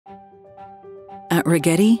At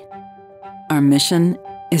Rigetti, our mission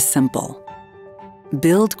is simple.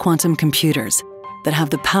 Build quantum computers that have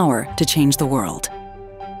the power to change the world.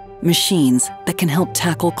 Machines that can help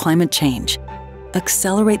tackle climate change,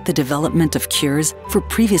 accelerate the development of cures for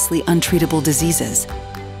previously untreatable diseases,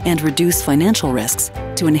 and reduce financial risks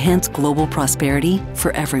to enhance global prosperity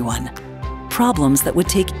for everyone. Problems that would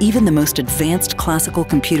take even the most advanced classical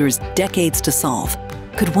computers decades to solve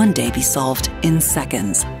could one day be solved in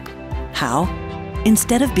seconds. How?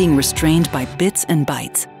 Instead of being restrained by bits and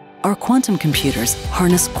bytes, our quantum computers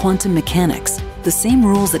harness quantum mechanics, the same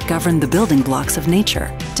rules that govern the building blocks of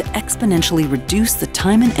nature, to exponentially reduce the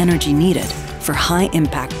time and energy needed for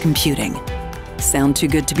high-impact computing. Sound too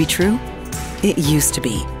good to be true? It used to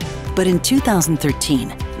be. But in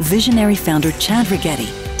 2013, visionary founder Chad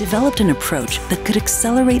Rigetti developed an approach that could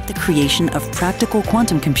accelerate the creation of practical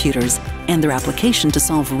quantum computers and their application to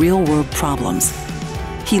solve real-world problems.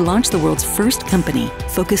 He launched the world's first company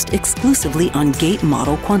focused exclusively on gate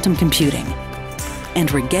model quantum computing. And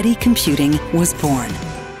Rigetti Computing was born.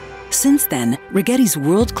 Since then, Rigetti's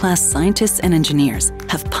world-class scientists and engineers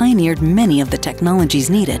have pioneered many of the technologies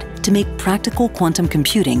needed to make practical quantum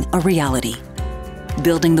computing a reality.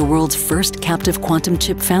 Building the world's first captive quantum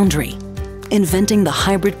chip foundry, inventing the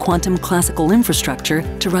hybrid quantum classical infrastructure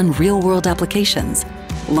to run real-world applications,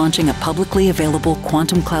 launching a publicly available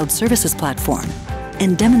quantum cloud services platform,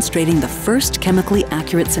 and demonstrating the first chemically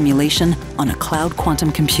accurate simulation on a cloud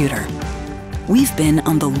quantum computer. We've been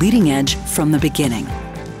on the leading edge from the beginning.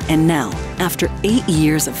 And now, after 8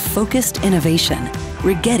 years of focused innovation,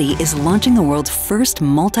 Rigetti is launching the world's first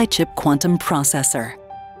multi-chip quantum processor.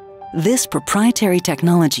 This proprietary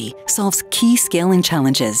technology solves key scaling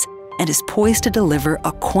challenges and is poised to deliver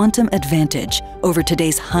a quantum advantage over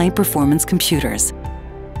today's high-performance computers.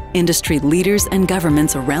 Industry leaders and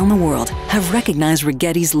governments around the world have recognized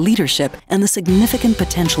Rigetti's leadership and the significant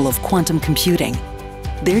potential of quantum computing.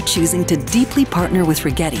 They're choosing to deeply partner with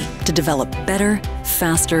Rigetti to develop better,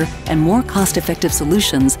 faster, and more cost-effective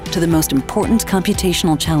solutions to the most important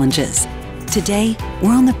computational challenges. Today,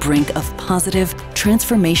 we're on the brink of positive,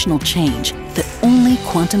 transformational change that only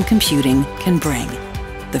quantum computing can bring.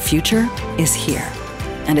 The future is here,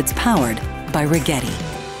 and it's powered by Rigetti.